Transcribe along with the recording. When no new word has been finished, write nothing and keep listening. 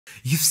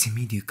You've seen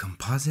me do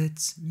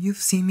composites, you've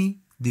seen me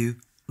do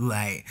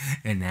light,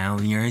 and now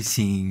you're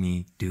seeing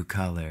me do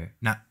color.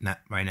 Not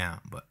right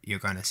now, but you're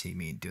gonna see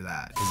me do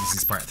that because this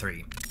is part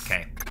 3.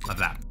 Okay, love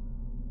that.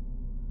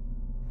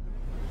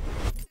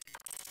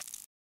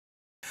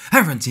 Hi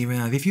everyone,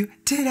 Tiago with you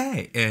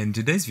today, and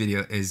today's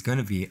video is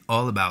gonna be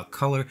all about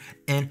color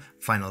and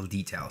final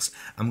details.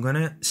 I'm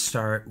gonna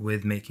start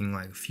with making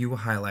like a few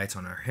highlights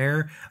on her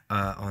hair,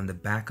 on the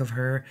back of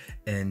her,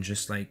 and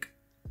just like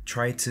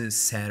try to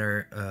set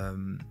her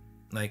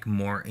like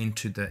more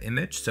into the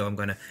image. So I'm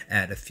gonna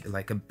add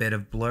a bit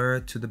of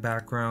blur to the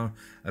background,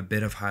 a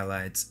bit of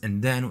highlights,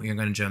 and then we're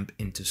gonna jump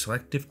into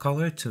selective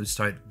color to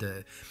start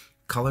the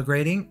color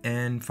grading,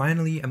 and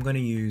finally I'm gonna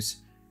use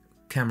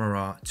camera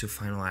raw to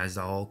finalize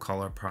the whole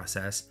color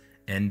process,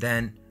 and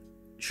then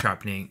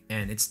sharpening,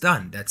 and it's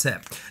done. That's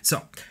it.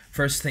 So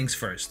first things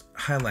first,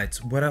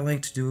 highlights. What I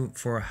like to do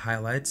for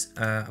highlights,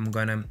 I'm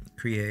gonna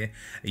create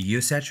a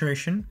hue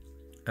saturation.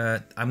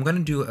 I'm gonna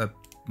do a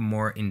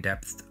more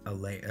in-depth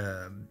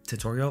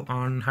tutorial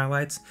on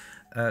highlights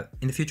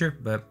in the future,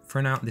 but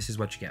for now this is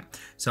what you get.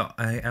 So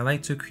I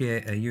like to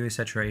create a hue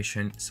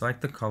saturation,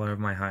 select the color of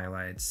my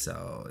highlights,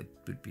 so it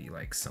would be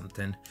like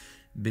something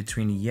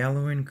between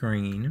yellow and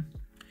green.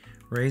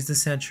 Raise the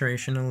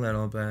saturation a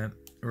little bit,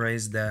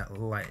 raise that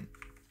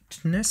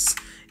lightness,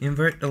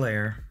 invert the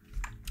layer,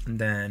 and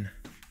then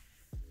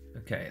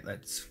okay,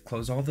 let's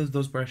close all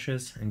those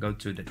brushes and go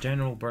to the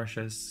general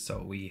brushes,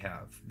 so we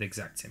have the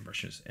exact same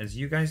brushes as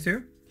you guys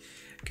do.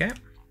 Okay,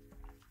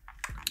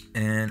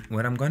 and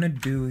what I'm gonna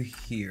do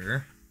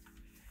here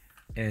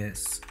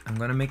is I'm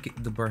gonna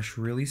make the brush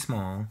really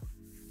small.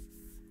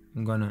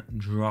 I'm gonna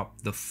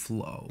drop the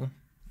flow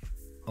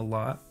a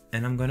lot,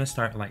 and I'm gonna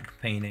start like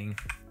painting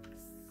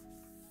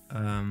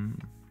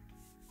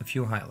a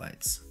few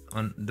highlights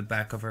on the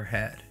back of her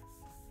head.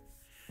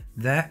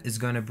 That is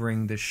gonna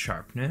bring the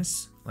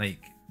sharpness,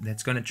 like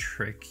that's gonna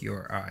trick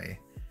your eye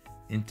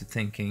into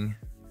thinking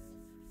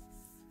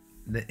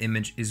the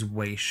image is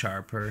way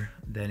sharper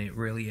than it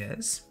really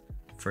is,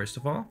 first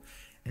of all,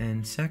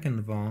 and second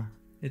of all,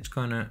 it's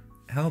gonna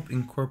help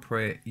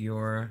incorporate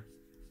your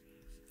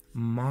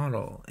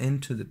model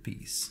into the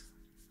piece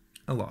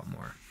a lot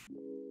more.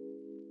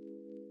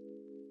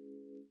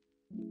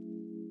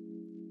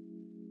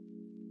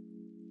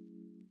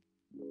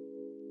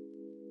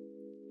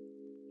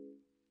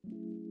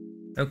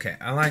 Okay,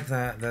 I like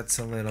that. That's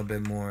a little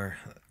bit more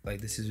like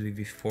this is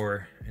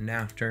before and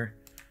after.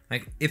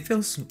 Like it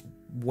feels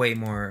way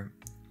more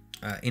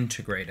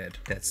integrated.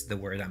 That's the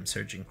word I'm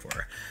searching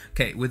for.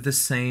 Okay, with the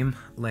same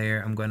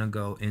layer, I'm gonna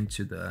go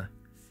into the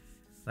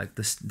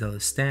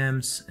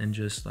stems and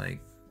just like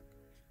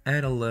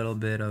add a little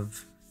bit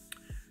of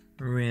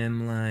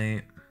rim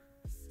light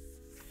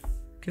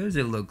because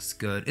it looks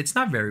good. It's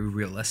not very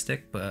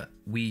realistic, but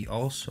we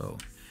all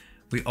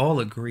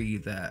agree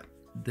that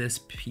this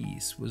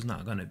piece was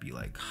not gonna be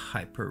like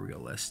hyper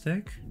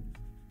realistic.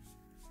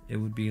 It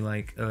would be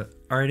like a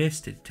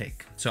artistic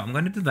take. So I'm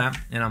gonna do that,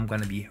 and I'm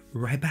gonna be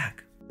right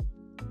back.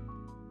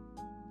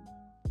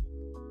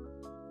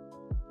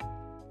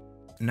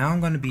 Now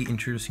I'm gonna be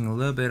introducing a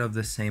little bit of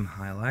the same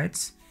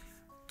highlights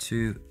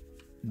to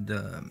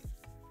the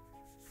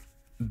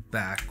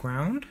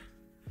background,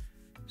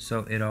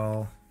 so it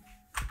all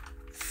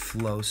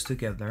flows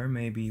together.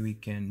 Maybe we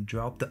can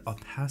drop the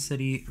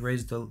opacity,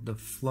 raise the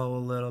flow a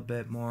little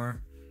bit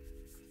more,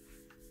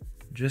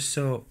 just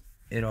so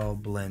it all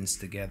blends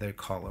together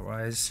color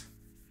wise,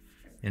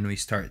 and we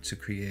start to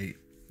create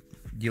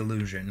the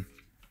illusion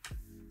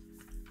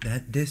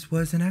that this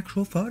was an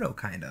actual photo,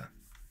 kinda.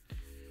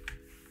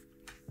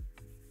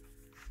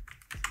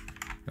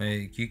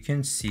 Like you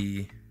can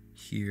see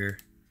here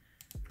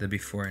the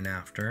before and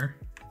after,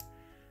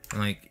 and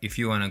like if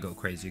you want to go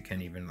crazy, you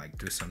can even like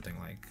do something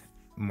like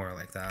more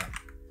like that.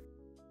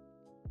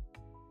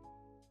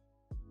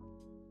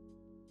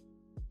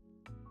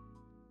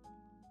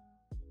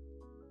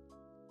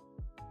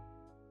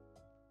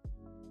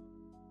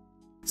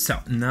 So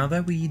now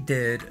that we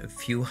did a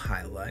few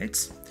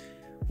highlights,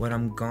 what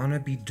I'm gonna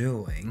be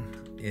doing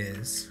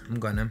is I'm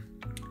gonna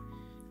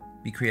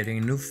be creating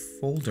a new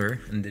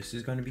folder, and this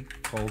is gonna be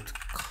called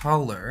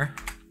color.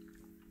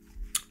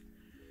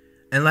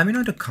 And let me know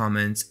in the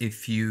comments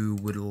if you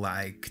would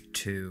like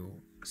to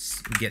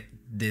get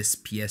this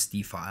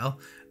PSD file.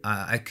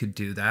 I could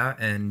do that,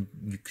 and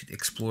you could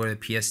explore the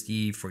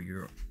PSD for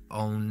your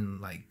own,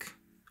 like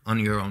on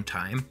your own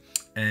time.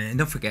 And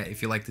don't forget,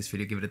 if you like this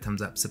video, give it a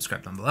thumbs up,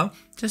 subscribe down below.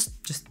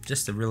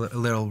 Just a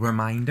little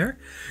reminder.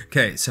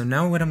 Okay, so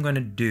now what I'm gonna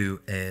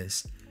do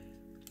is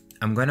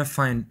I'm gonna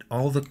find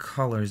all the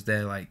colors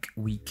that like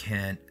we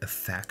can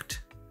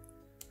affect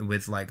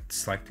with like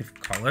selective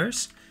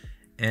colors,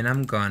 and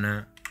I'm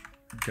gonna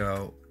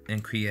go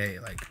and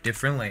create like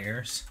different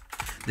layers.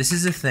 This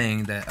is a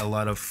thing that a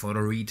lot of photo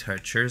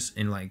retouchers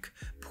in like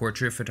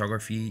portrait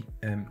photography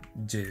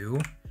do,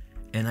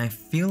 and I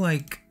feel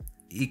like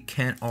it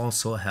can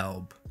also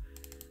help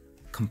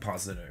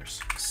compositors.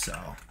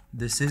 So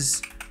this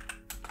is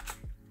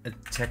a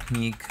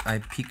technique I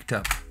picked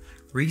up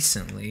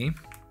recently,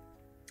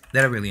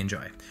 that I really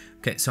enjoy.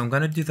 Okay, so I'm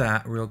gonna do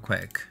that real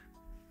quick.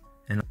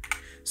 And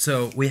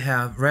so we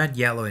have red,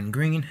 yellow, and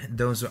green.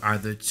 Those are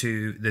the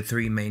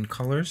three main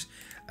colors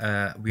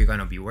we're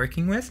gonna be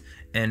working with.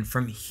 And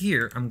from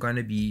here, I'm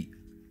gonna be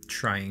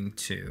trying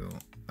to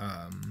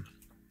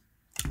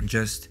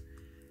just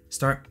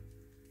start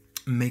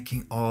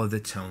making all of the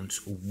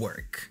tones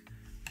work.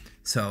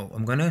 So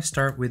I'm gonna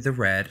start with the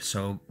red.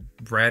 So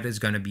red is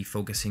gonna be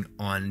focusing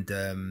on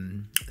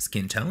the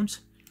skin tones.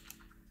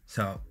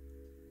 So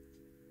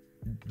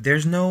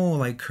there's no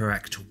like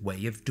correct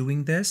way of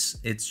doing this.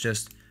 It's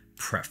just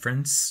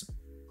preference,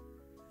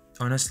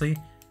 honestly.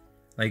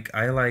 Like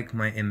I like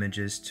my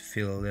images to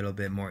feel a little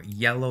bit more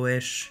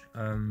yellowish.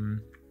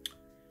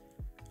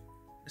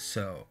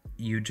 So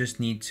you just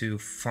need to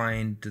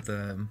find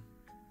the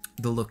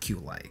look you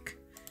like.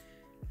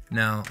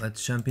 Now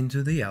let's jump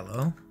into the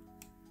yellow.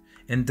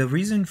 And the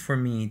reason for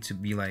me to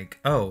be like,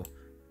 oh,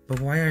 but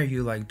why are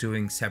you like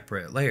doing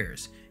separate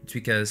layers? It's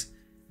because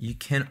you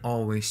can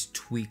always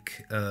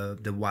tweak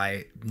the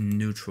white,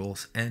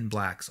 neutrals, and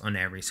blacks on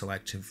every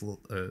selective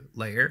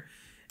layer,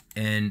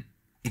 and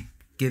it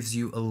gives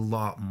you a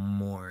lot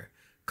more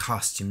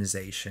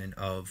customization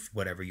of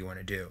whatever you want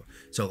to do.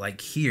 So like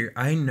here,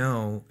 I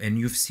know, and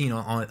you've seen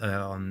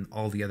on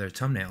all the other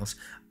thumbnails,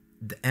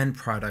 the end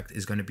product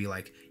is going to be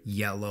like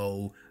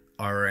yellow,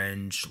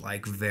 orange,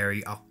 like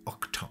very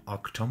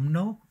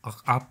autumnal,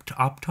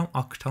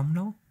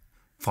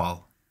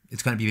 fall.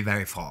 It's going to be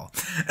very fall.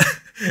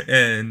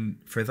 And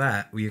for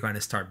that, we're going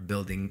to start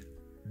building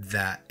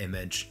that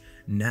image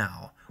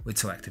now with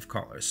selective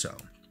colors. So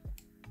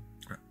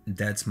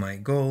that's my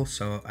goal.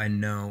 So I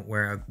know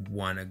where I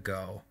want to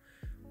go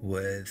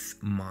with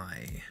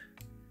my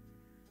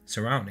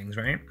surroundings,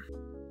 right?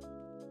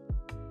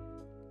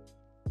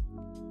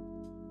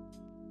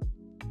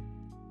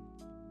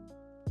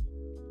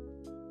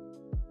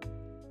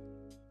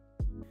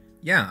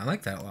 Yeah, I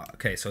like that a lot.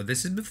 Okay, so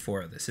this is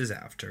before, this is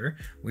after.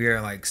 We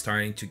are like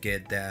starting to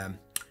get the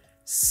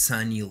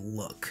sunny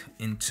look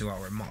into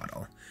our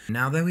model.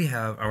 Now that we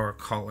have our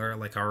color,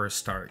 like our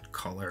start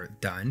color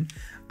done,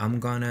 I'm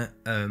gonna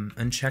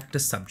uncheck the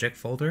subject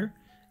folder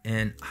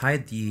and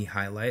hide the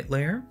highlight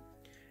layer.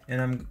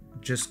 And I'm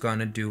just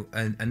gonna do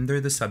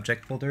under the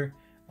subject folder,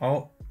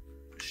 Alt,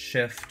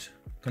 Shift,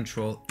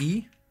 Control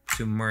E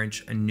to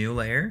merge a new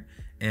layer.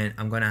 And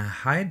I'm gonna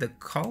hide the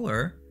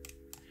color.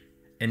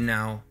 And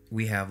now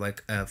we have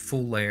like a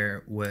full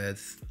layer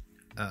with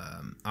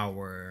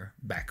our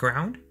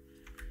background.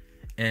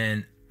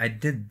 And I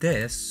did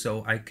this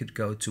so I could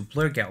go to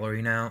blur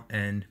gallery now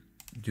and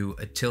do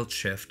a tilt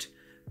shift,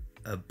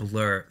 a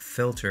blur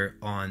filter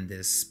on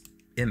this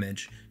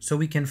image, so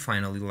we can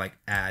finally like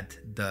add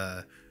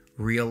the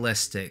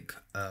realistic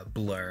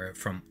blur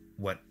from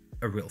what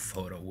a real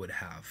photo would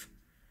have.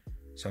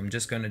 So I'm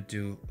just gonna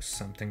do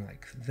something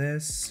like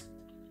this.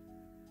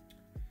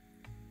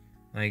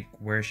 Like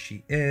where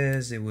she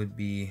is, it would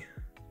be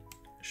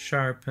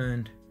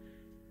sharpened,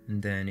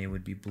 and then it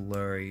would be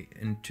blurry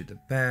into the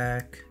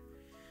back.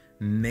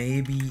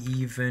 Maybe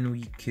even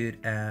we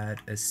could add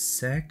a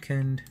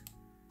second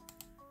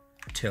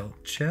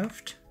tilt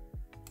shift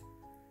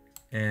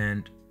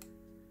and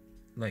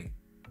like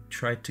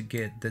try to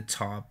get the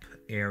top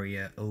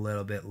area a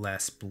little bit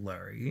less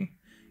blurry,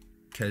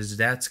 because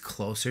that's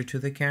closer to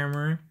the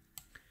camera,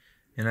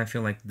 and I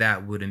feel like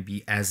that wouldn't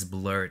be as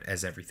blurred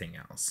as everything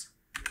else.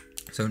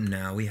 So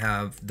now we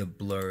have the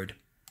blurred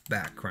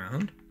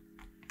background.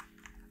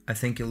 I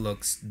think it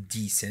looks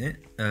decent.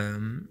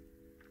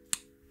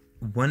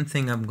 One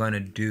thing I'm gonna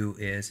do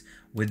is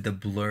with the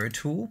blur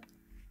tool,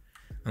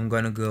 I'm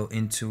gonna go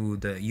into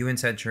the hue and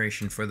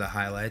saturation for the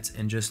highlights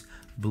and just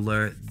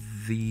blur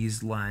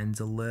these lines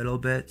a little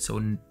bit so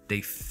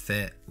they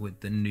fit with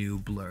the new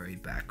blurry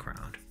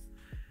background.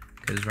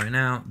 Because right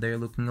now they're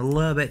looking a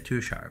little bit too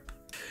sharp.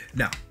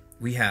 Now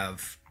we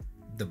have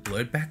the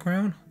blurred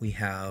background, we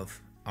have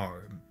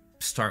our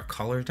start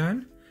color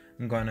done.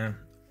 I'm gonna,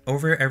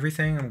 over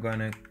everything, I'm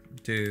gonna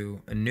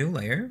do a new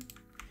layer,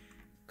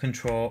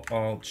 Control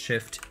Alt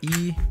Shift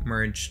E,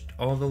 merge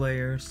all the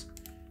layers,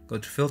 go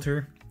to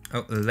filter.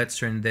 Oh, let's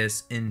turn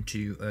this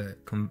into a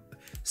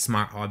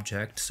smart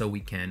object so we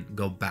can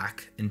go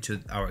back into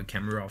our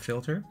camera raw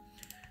filter.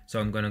 So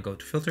I'm gonna go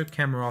to filter,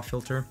 camera raw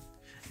filter,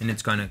 and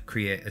it's gonna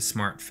create a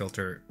smart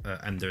filter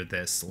under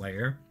this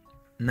layer.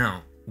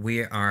 Now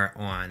we are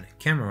on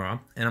camera,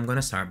 and I'm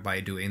gonna start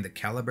by doing the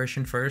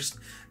calibration first,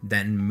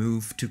 then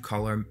move to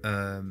color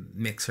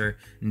mixer,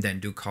 and then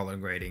do color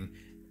grading,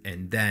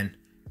 and then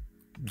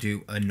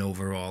do an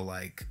overall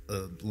like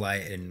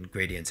light and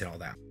gradients and all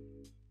that.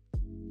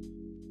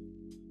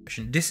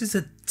 This is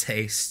a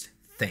taste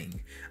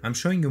thing. I'm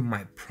showing you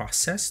my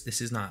process. This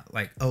is not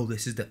like, oh,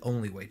 this is the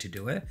only way to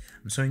do it.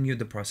 I'm showing you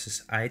the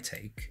process I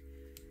take,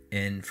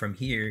 and from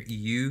here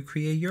you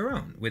create your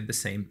own with the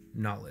same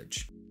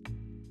knowledge.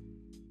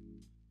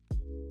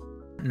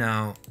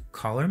 Now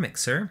color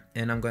mixer,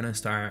 and I'm gonna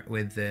start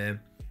with the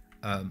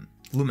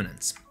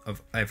luminance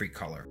of every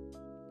color.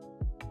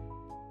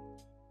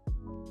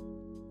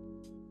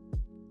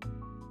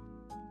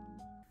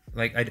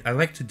 like I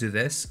like to do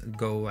this,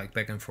 go like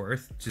back and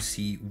forth to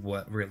see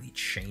what really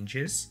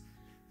changes.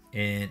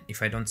 And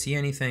if I don't see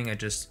anything, I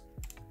just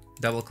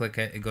double click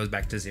it, it goes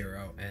back to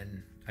 0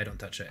 and I don't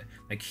touch it.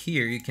 Like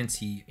here you can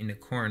see in the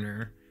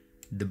corner,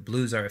 the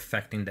blues are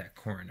affecting that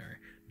corner.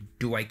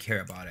 Do I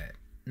care about it?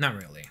 Not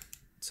really.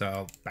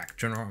 So back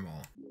to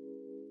normal.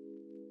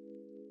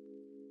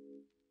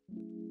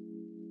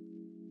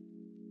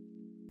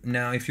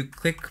 Now if you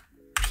click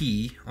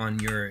P on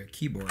your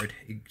keyboard,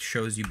 it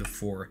shows you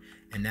before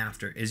and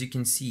after. As you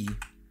can see,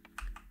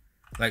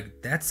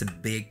 like that's a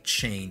big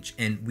change,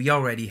 and we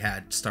already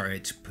had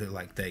started to put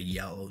like the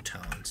yellow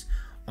tones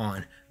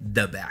on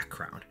the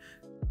background.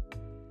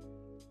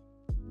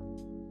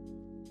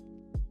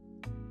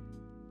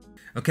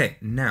 Okay,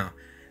 now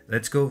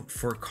let's go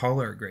for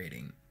color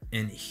grading.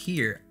 And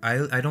here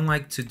I don't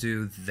like to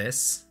do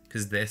this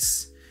because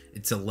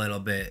it's a little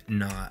bit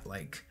not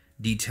like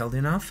detailed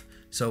enough.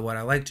 So what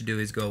I like to do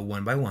is go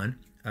one by one,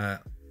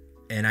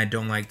 and I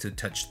don't like to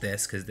touch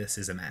this because this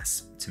is a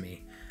mess to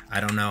me. I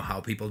don't know how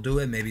people do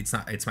it. Maybe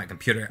it's my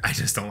computer. I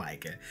just don't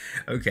like it.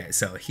 Okay,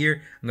 so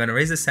here I'm gonna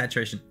raise the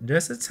saturation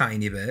just a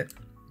tiny bit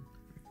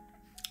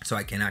so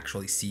I can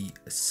actually see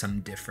some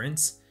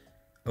difference.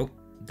 Oh,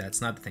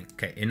 that's not the thing.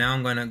 Okay, and now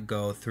I'm gonna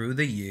go through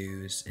the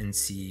hues and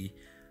see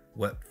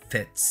what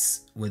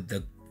fits with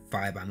the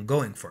vibe I'm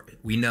going for.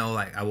 We know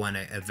like I want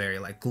a very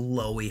like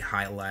glowy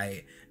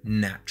highlight,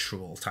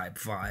 natural type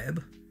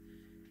vibe.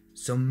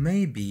 So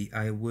maybe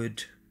I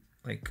would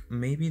like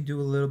maybe do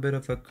a little bit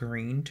of a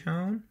green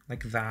tone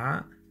like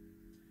that.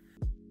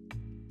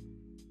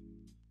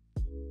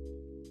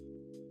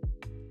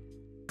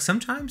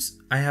 Sometimes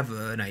I have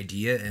an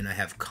idea and I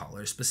have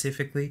color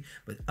specifically,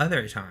 but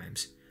other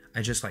times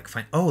I just like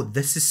find, oh,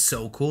 this is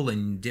so cool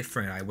and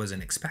different. I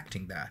wasn't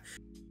expecting that.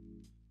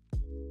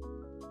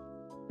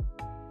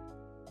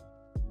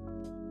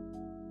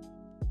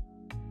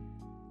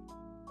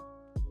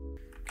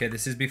 Okay,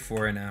 this is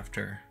before and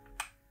after.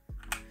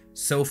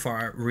 So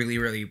far,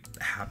 really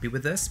happy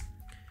with this.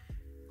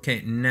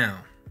 Okay, now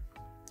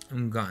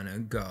I'm gonna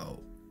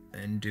go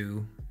and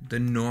do the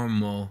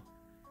normal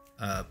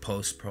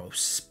post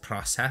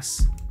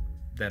process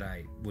that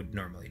I would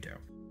normally do.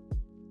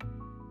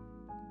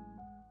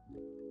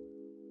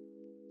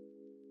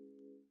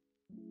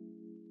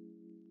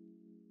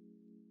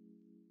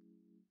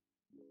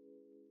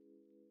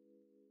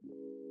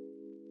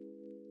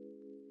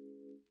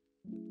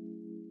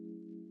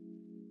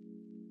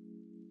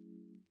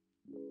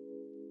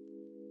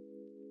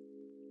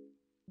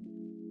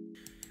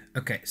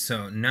 Okay,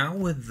 so now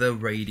with the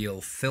radial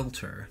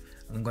filter,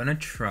 I'm gonna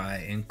try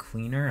and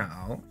clean her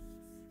out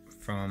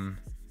from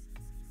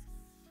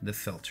the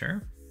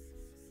filter.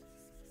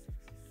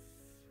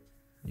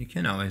 You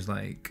can always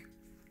like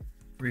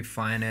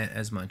refine it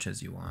as much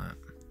as you want.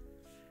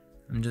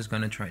 I'm just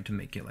gonna try to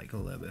make it like a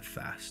little bit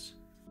fast.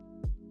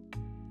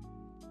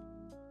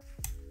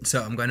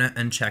 So I'm gonna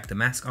uncheck the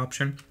mask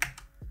option.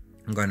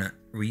 I'm gonna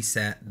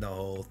reset the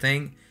whole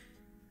thing.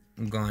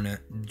 I'm gonna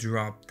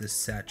drop the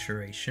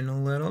saturation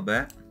a little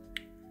bit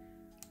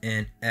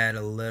and add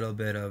a little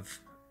bit of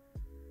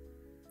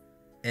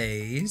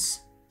A's.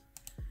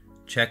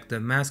 Check the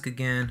mask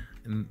again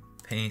and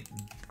paint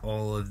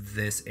all of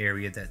this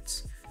area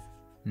that's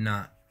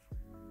not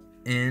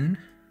in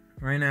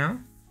right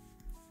now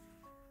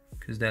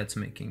because that's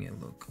making it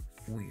look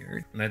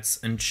weird. Let's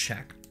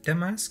uncheck the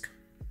mask.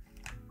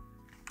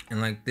 And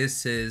like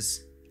this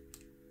is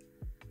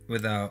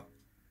without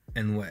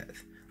and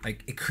with.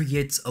 Like it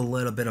creates a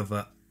little bit of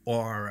a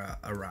aura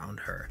around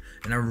her,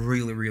 and I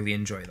really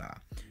enjoy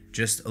that.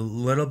 Just a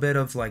little bit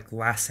of like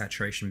last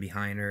saturation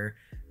behind her,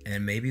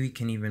 and maybe we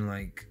can even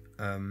like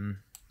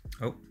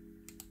oh,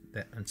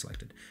 that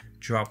unselected.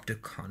 Drop the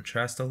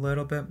contrast a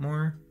little bit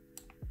more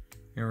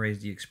and raise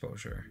the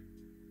exposure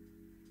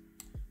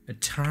a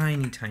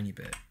tiny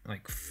bit,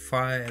 like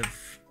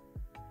 5.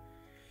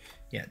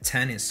 Yeah,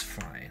 10 is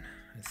fine,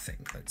 I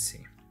think. Let's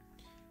see.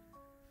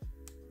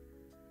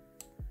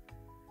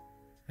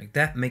 Like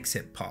that makes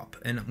it pop,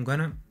 and I'm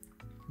gonna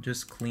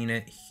just clean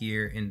it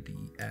here in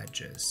the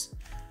edges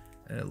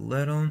a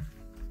little.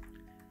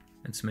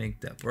 Let's make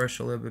that brush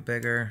a little bit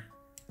bigger.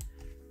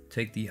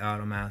 Take the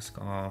auto mask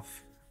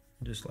off,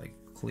 just like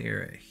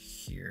clear it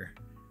here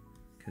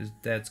because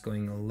that's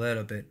going a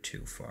little bit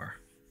too far.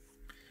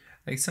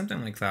 Like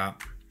something like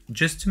that,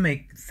 just to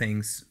make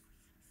things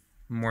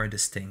more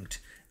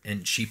distinct,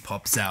 and she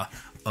pops out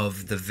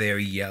of the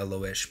very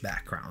yellowish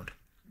background.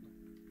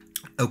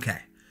 Okay.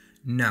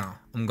 Now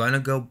I'm gonna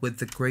go with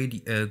the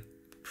gradient.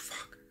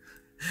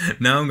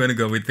 Now I'm gonna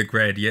go with the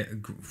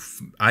gradient.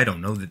 I don't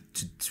know the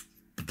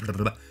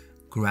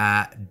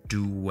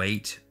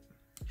gradient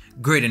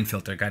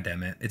filter. God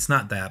damn it! It's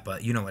not that,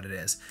 but you know what it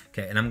is.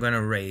 Okay, and I'm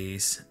gonna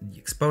raise the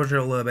exposure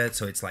a little bit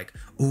so it's like,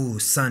 ooh,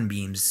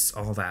 sunbeams,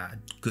 all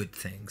that good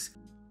things.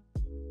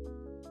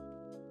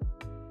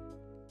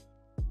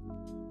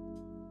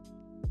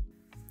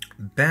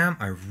 Bam,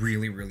 I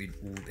really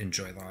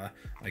enjoy that.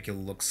 Like it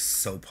looks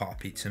so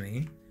poppy to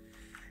me.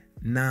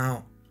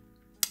 Now,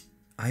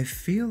 I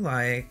feel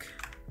like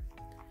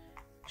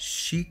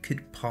she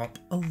could pop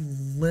a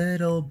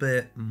little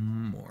bit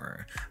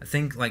more. I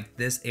think like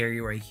this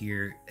area right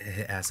here,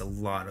 it has a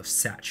lot of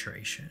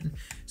saturation.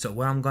 So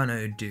what I'm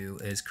gonna do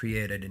is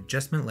create an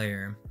adjustment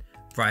layer,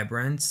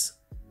 vibrance,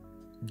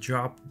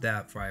 drop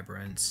that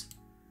vibrance,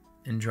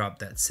 and drop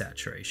that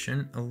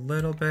saturation a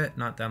little bit,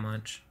 not that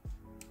much.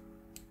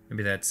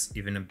 Maybe that's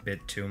even a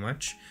bit too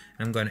much.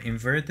 I'm gonna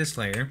invert this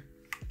layer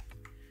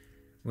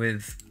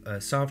with a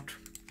soft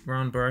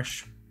round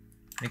brush,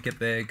 make it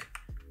big,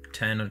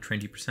 10 or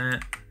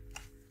 20%.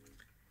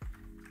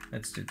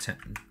 Let's do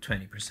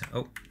 20%.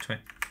 Oh,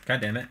 20.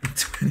 God damn it,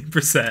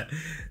 20%.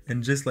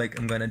 And just like,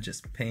 I'm gonna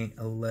just paint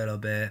a little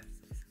bit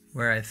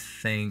where I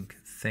think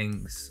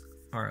things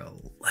are a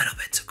little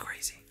bit too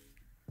crazy.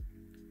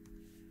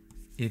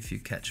 If you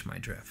catch my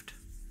drift.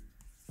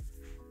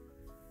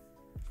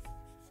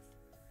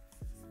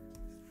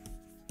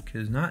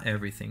 Because not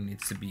everything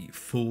needs to be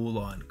full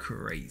on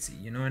crazy,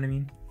 you know what I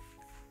mean?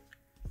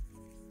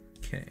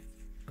 Okay.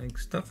 Like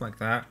stuff like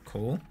that,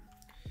 cool.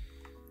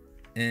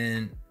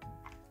 And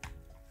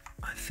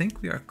I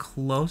think we are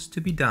close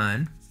to be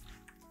done.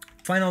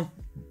 Final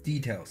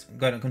details. I'm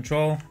gonna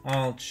Control,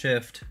 Alt,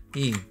 Shift,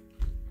 E.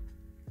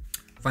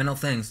 Final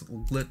things,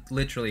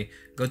 literally,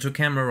 go to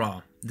Camera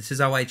Raw. This is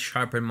how I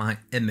sharpen my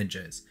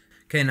images.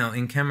 Okay, now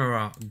in Camera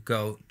Raw,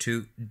 go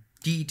to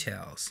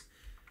Details.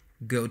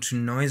 Go to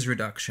Noise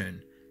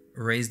Reduction.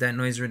 Raise that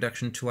noise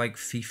reduction to like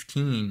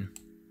 15.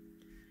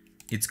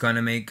 It's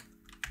gonna make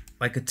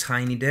like a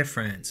tiny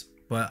difference,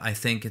 but I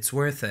think it's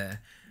worth it.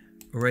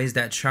 Raise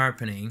that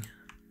sharpening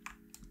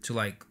to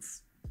like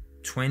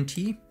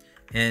 20,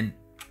 and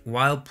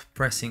while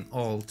pressing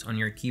Alt on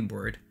your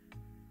keyboard,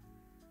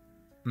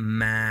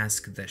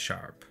 mask the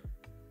sharp,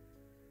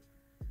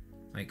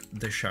 like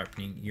the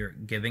sharpening you're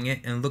giving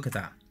it. And look at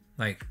that,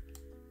 like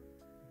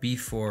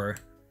before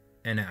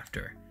and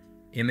after.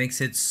 It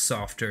makes it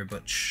softer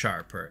but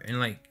sharper, and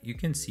like you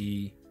can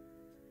see,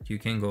 you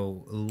can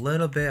go a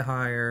little bit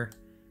higher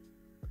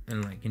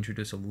and like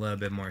introduce a little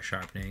bit more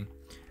sharpening.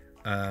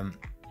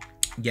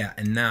 Yeah,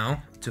 and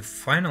now to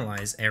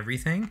finalize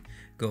everything,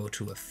 go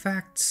to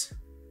Effects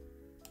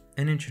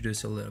and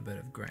introduce a little bit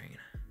of grain.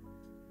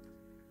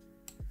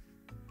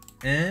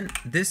 And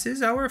this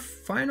is our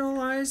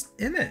finalized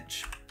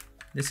image.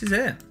 This is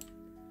it.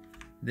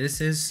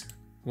 This is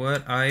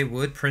what I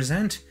would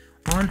present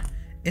on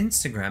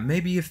Instagram.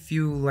 Maybe a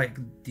few like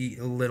the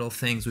little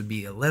things would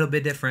be a little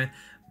bit different,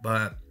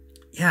 but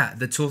yeah,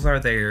 the tools are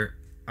there.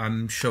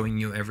 I'm showing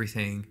you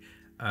everything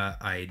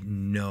I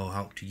know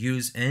how to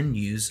use and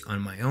use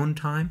on my own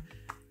time.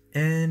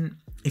 And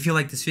if you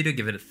like this video,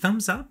 give it a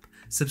thumbs up,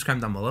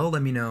 subscribe down below.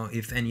 Let me know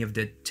if any of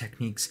the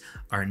techniques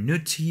are new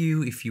to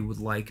you, if you would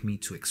like me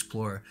to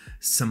explore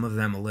some of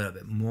them a little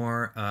bit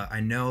more.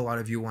 I know a lot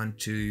of you want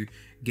to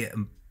get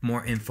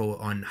more info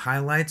on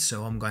highlights,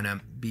 so I'm gonna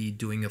be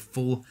doing a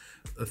full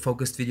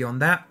focused video on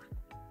that.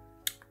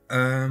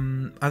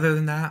 Other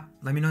than that,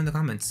 let me know in the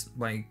comments,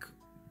 like,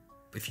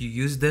 if you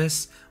use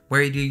this,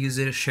 where do you use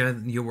it, share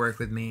your work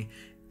with me,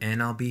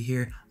 and I'll be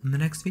here on the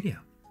next video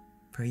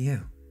for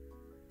you.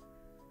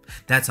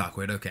 That's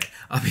awkward. Okay,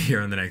 I'll be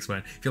here on the next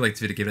one. If you like this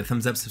video, give it a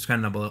thumbs up,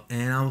 subscribe down below,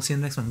 and I will see you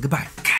in the next one. Goodbye.